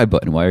subscribe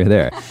button while you're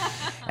there.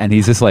 And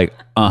he's just like,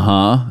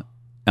 uh-huh.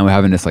 And we're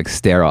having this like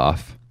stare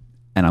off.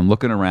 And I'm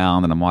looking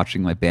around and I'm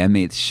watching my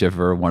bandmates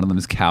shiver. One of them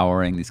is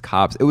cowering, these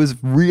cops. It was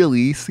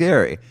really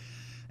scary.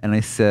 And I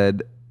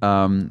said,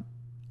 I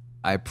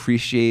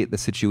appreciate the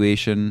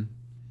situation.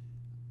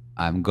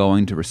 I'm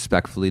going to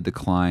respectfully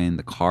decline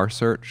the car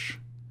search,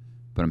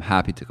 but I'm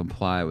happy to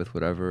comply with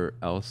whatever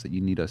else that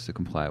you need us to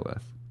comply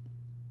with.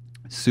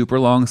 Super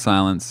long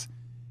silence.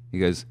 He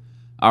goes,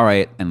 all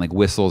right, and like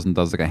whistles and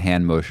does like a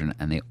hand motion,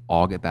 and they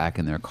all get back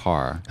in their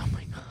car. Oh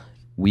my God.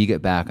 We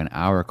get back in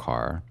our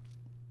car.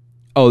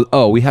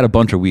 Oh, we had a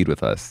bunch of weed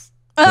with us.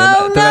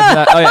 Oh,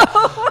 no.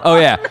 Oh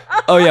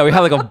yeah. We had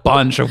like a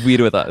bunch of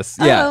weed with us.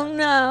 Yeah. Oh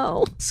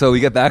no. So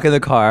we get back in the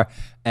car,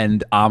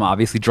 and I'm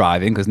obviously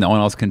driving because no one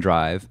else can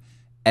drive.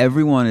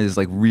 Everyone is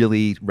like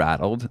really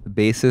rattled. The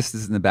bassist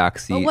is in the back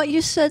seat. Well, what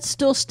you said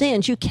still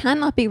stands. You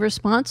cannot be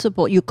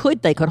responsible.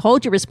 They could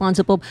hold you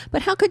responsible,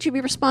 but how could you be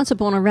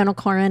responsible in a rental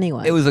car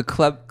anyway? It was a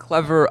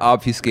clever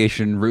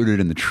obfuscation rooted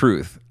in the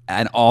truth,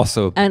 and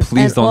also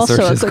please don't also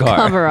search this car.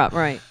 Cover up,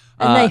 right?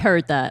 And they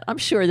heard that. I'm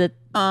sure that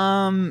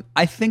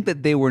I think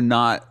that they were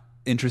not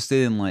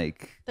interested in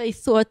like they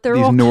thought they're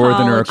these all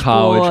northerner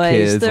college boys.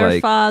 kids. Their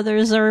like,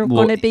 fathers are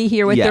going to be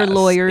here with their yes,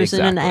 lawyers in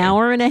an exactly.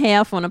 hour and a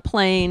half on a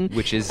plane,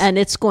 and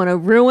it's going to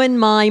ruin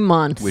my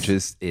month. Which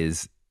is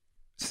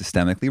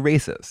systemically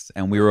racist,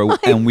 and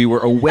we were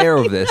aware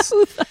of this,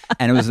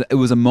 and it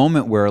was a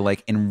moment where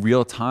like in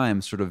real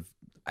time, sort of,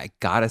 I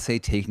gotta say,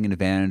 taking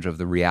advantage of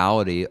the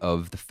reality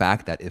of the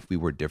fact that if we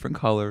were different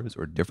colors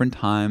or different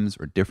times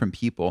or different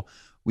people,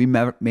 we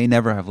may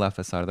never have left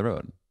the side of the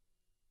road.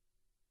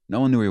 No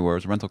one knew where we were. It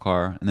was a rental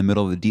car in the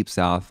middle of the deep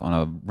south on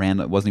a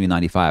random, it wasn't even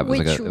 95.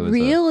 Which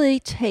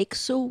really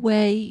takes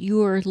away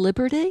your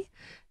liberty,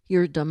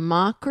 your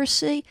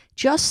democracy,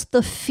 just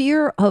the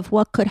fear of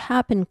what could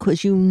happen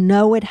because you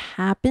know it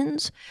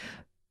happens,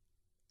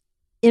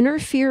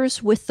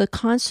 interferes with the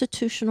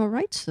constitutional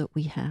rights that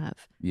we have.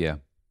 Yeah.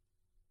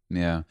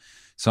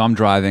 So I'm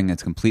driving.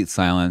 It's complete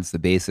silence. The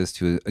bassist,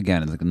 who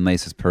again is like the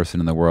nicest person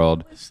in the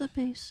world. What's the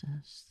bassist?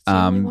 It's the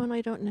only one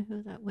I don't know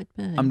who that would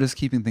be. I'm just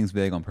keeping things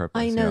vague on purpose.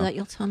 I you know that.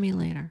 You'll tell me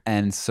later.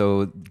 And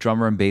so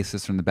drummer and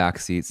bassist are in the back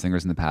seat,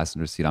 singers in the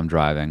passenger seat. I'm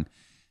driving,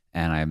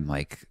 and I'm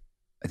like,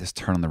 I just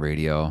turn on the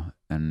radio,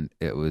 and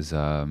it was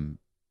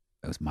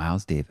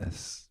Miles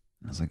Davis.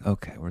 And I was like,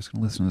 okay, we're just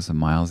gonna listen to some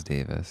Miles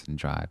Davis and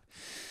drive.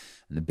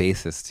 And the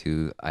bassist,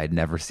 who I'd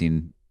never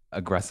seen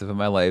aggressive in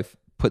my life,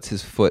 puts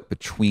his foot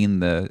between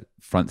the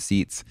front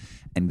seats,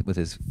 and with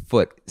his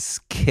foot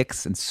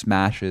kicks and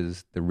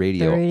smashes the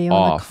radio,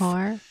 off,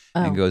 on the car.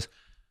 and goes,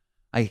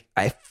 I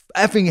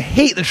effing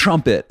hate the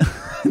trumpet,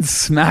 and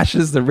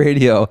smashes the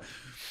radio,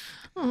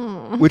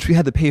 which we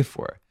had to pay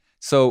for.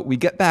 So we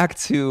get back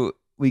to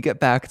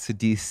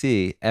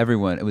DC.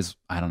 Everyone, it was,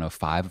 I don't know,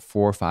 4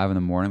 or 5 in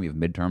the morning. We have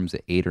midterms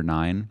at 8 or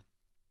 9.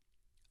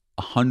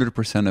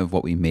 100% of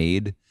what we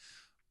made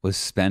was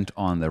spent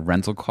on the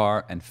rental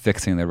car and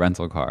fixing the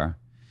rental car.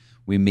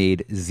 We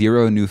made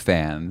 0 new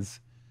fans.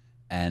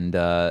 And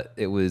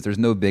there's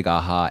no big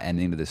aha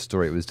ending to this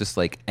story. It was just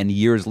like, and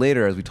years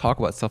later, as we talk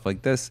about stuff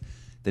like this,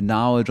 the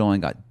knowledge only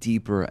got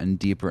deeper and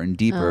deeper and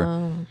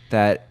deeper,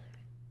 that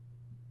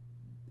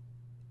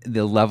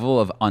the level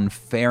of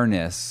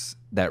unfairness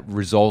that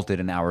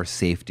resulted in our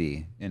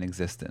safety in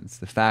existence,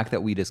 the fact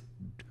that we just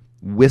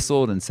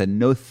whistled and said,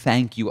 no,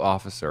 thank you,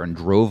 officer, and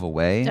drove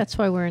away. That's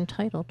why we're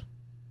entitled.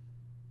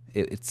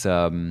 It's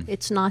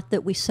not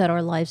that we set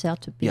our lives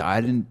out to be. Yeah,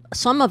 I didn't.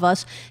 Some of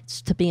us, it's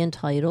to be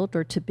entitled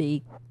or to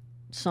be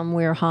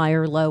somewhere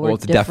higher, lower. Well,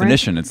 it's a different.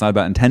 definition. It's not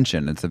about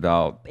intention. It's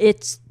about.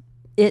 It's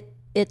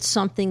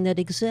something that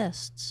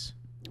exists.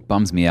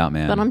 Bums me out,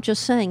 man. But I'm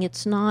just saying,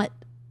 it's not.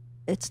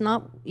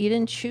 You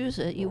didn't choose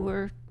it. You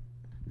were.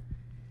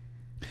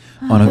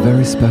 On a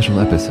very special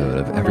episode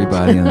of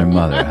Everybody and Their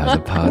Mother Has a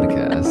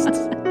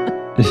Podcast.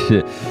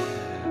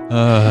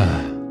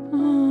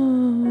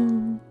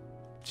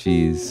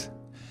 Jeez.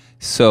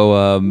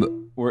 So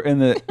we're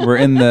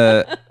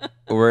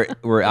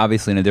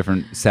obviously in a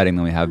different setting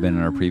than we have been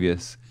in our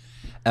previous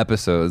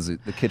episodes.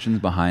 The kitchen's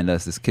behind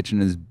us. This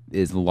kitchen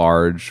is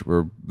large.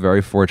 We're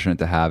very fortunate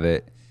to have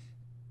it.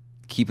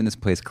 Keeping this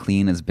place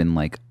clean has been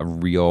like a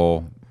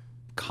real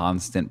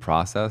constant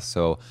process.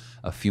 So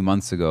a few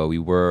months ago, we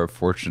were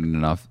fortunate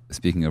enough,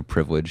 speaking of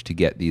privilege, to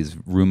get these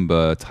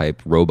Roomba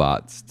type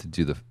robots to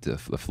do the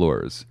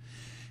floors.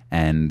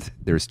 And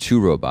there's 2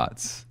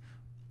 robots.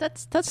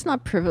 That's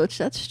not privilege.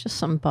 That's just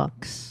some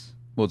bucks.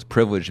 Well, it's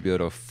privilege to be able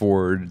to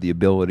afford the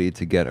ability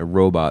to get a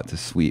robot to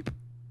sweep.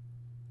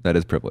 That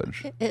is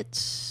privilege.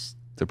 It's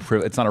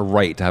not a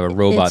right to have a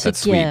robot that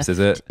sweeps, is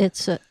it?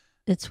 It's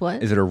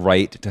what? Is it a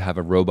right to have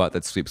a robot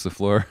that sweeps the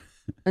floor?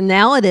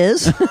 Now it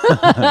is.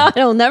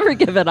 I'll never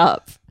give it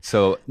up.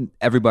 So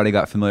everybody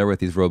got familiar with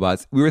these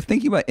robots. We were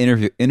thinking about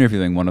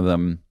interviewing one of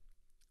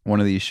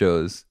these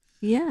shows.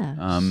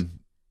 Yeah.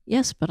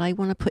 Yes, but I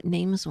want to put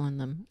names on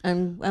them,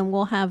 and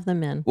we'll have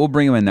them in. We'll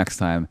bring them in next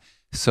time.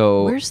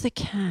 So where's the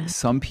cat?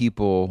 Some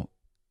people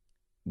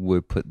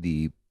would put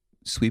the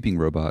sweeping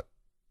robot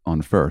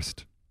on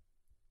first,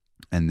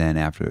 and then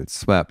after it's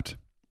swept,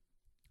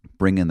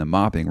 bring in the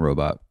mopping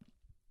robot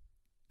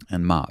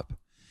and mop.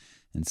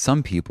 And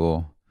some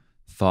people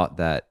thought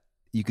that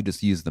you could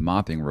just use the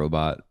mopping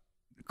robot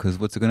because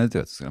what's it going to do?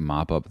 It's going to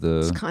mop up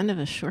It's kind of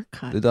a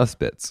shortcut. the dust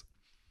bits.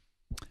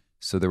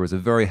 So there was a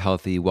very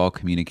healthy,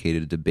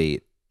 well-communicated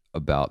debate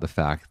about the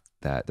fact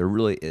that there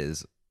really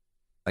is,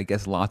 I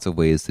guess, lots of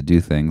ways to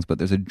do things, but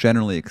there's a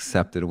generally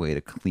accepted way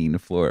to clean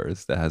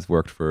floors that has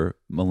worked for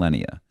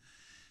millennia.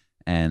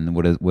 And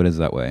what is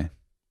that way?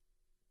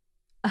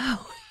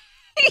 Oh,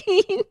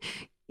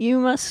 you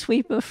must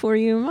sweep before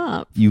you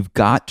mop. You've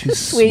got to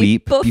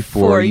sweep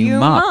before you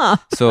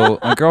mop. So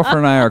my girlfriend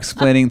and I are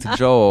explaining to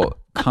Joel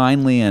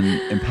kindly and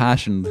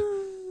impassioned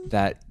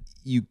that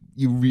you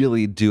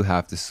really do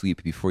have to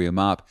sweep before you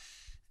mop.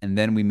 And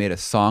then we made a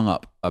song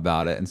up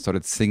about it and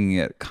started singing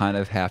it, kind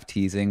of half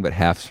teasing, but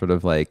half sort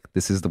of like,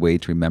 this is the way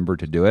to remember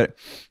to do it.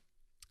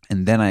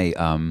 And then I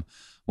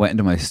went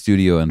into my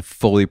studio and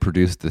fully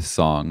produced this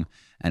song.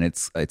 And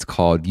it's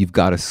called You've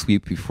Got to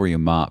Sweep Before You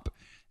Mop.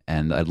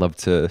 And I'd love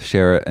to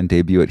share it and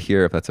debut it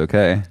here if that's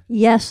okay.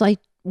 Yes, I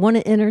want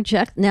to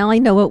interject. Now I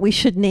know what we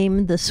should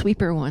name the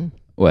sweeper one.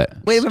 What?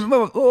 Wait,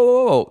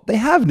 whoa. They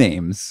have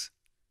names.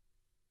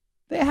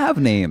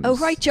 Oh,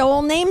 right.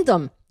 Joel named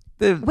them.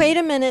 Wait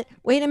a minute.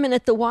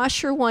 The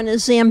washer one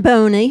is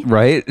Zamboni.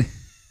 Right.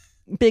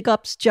 Big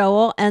ups,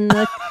 Joel. And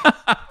the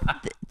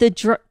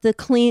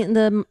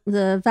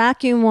the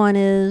vacuum one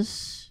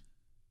is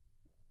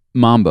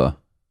Mamba.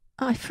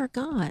 I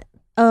forgot.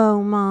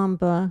 Oh,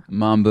 Mamba.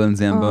 Mamba and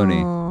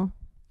Zamboni. Oh.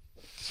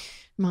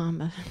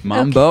 Mamba.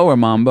 Mambo or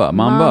Mamba?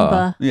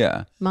 Mamba.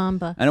 Yeah.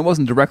 Mamba. And it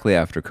wasn't directly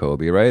after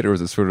Kobe, right? Or was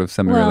it sort of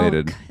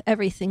semi-related? Well,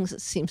 everything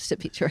seems to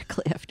be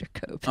directly after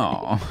Kobe.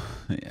 Oh,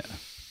 yeah.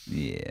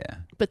 Yeah.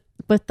 But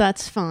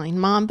that's fine.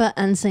 Mamba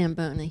and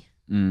Zamboni.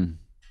 That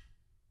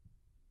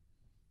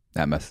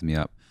messes me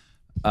up.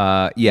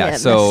 Yeah,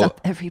 so mess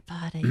up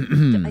everybody.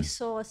 I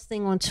saw a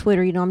thing on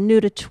Twitter. You know, I'm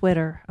new to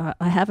Twitter.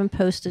 I haven't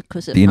posted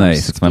because be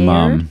nice. It's my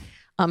mom.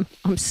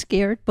 I'm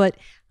scared, but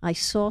I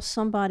saw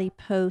somebody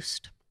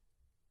post.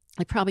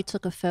 I probably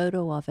took a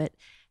photo of it,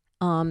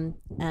 and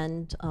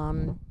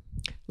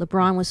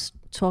LeBron was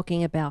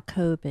talking about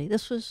Kobe.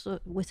 This was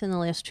within the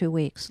last 2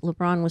 weeks.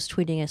 LeBron was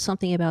tweeting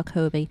something about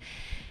Kobe,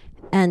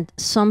 and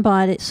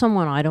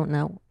someone I don't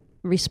know,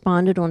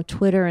 responded on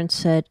Twitter and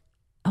said,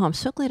 "Oh, I'm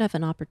so glad I have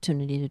an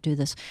opportunity to do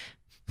this."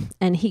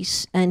 And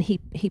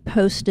he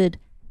posted,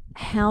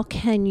 "How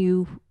can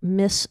you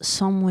miss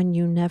someone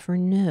you never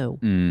knew?"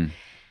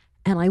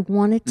 And I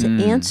wanted to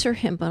answer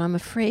him, but I'm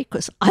afraid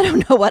because I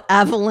don't know what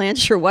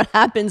avalanche or what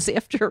happens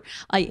after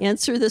I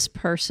answer this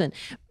person.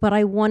 But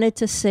I wanted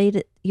to say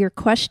that your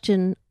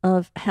question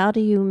of how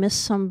can you miss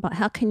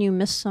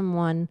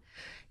someone?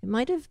 It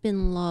might have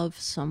been love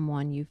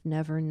someone you've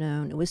never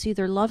known. It was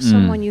either love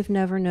someone you've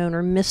never known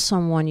or miss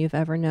someone you've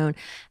ever known.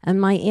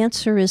 And my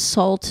answer is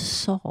soul to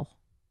soul.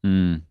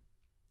 And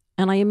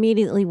I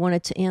immediately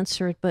wanted to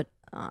answer it, but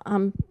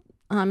I'm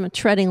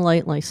treading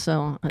lightly,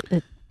 so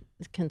it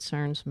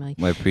concerns me.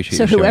 Well, I appreciate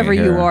so you showing whoever it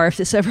you here. are, if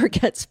this ever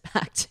gets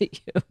back to you.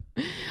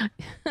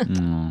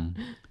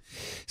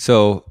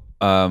 So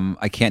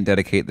I can't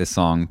dedicate this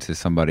song to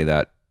somebody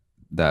that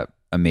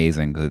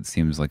amazing because it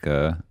seems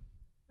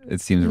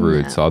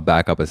rude. No. So I'll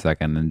back up a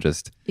second and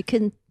just You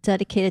can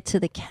dedicate it to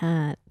the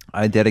cat.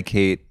 I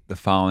dedicate the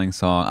following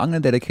song. I'm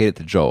going to dedicate it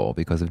to Joel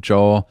because if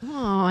Joel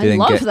Oh, I didn't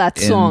love get that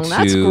song.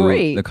 That's into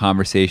great. the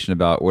conversation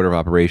about order of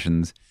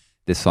operations,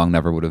 this song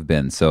never would have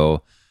been.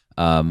 So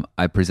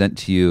I present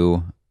to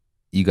you,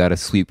 You Gotta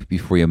Sweep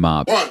Before You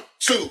Mop. 1,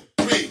 2,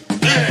 3,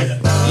 yeah.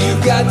 You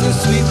got to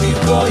sweep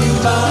before you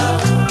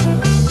mop.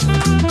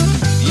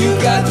 You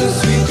got to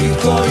sweep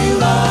before you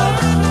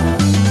mop.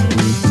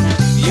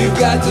 You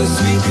got to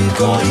sweep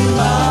before you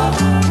mop.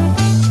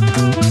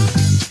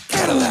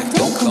 Cadillac,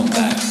 don't come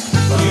back.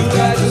 You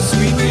got to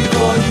sweep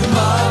before you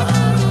mop.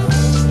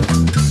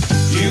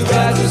 You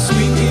got to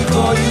sweep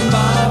before you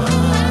mop.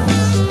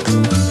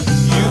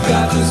 You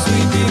got to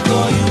sweep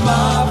before you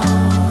mop.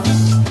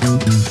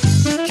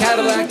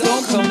 Cadillac,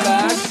 don't come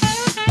back.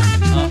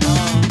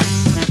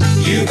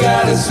 You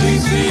gotta sweep,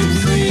 sweep,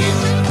 sweep.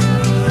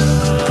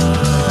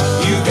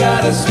 You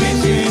gotta sweep,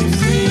 sweep,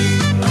 sweep.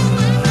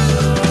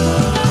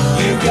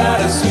 You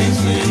gotta sweep,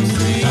 sweep,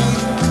 sweep.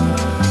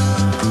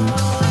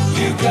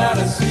 You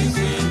gotta sweep,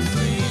 sweep,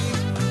 sweep.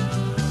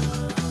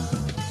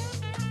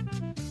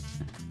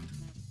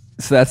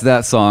 So that's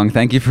that song.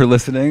 Thank you for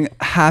listening.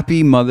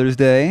 Happy Mother's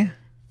Day.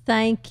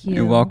 Thank you.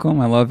 You're welcome.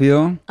 I love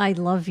you. I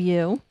love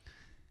you.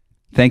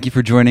 Thank you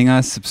for joining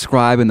us.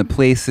 Subscribe in the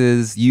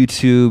places,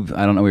 YouTube.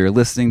 I don't know where you're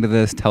listening to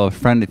this. Tell a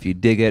friend if you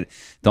dig it.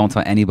 Don't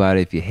tell anybody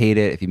if you hate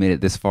it. If you made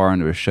it this far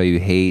into a show you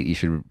hate, you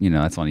should,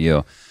 that's on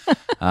you.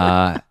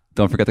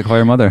 Don't forget to call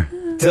your mother.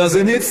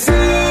 Doesn't it feel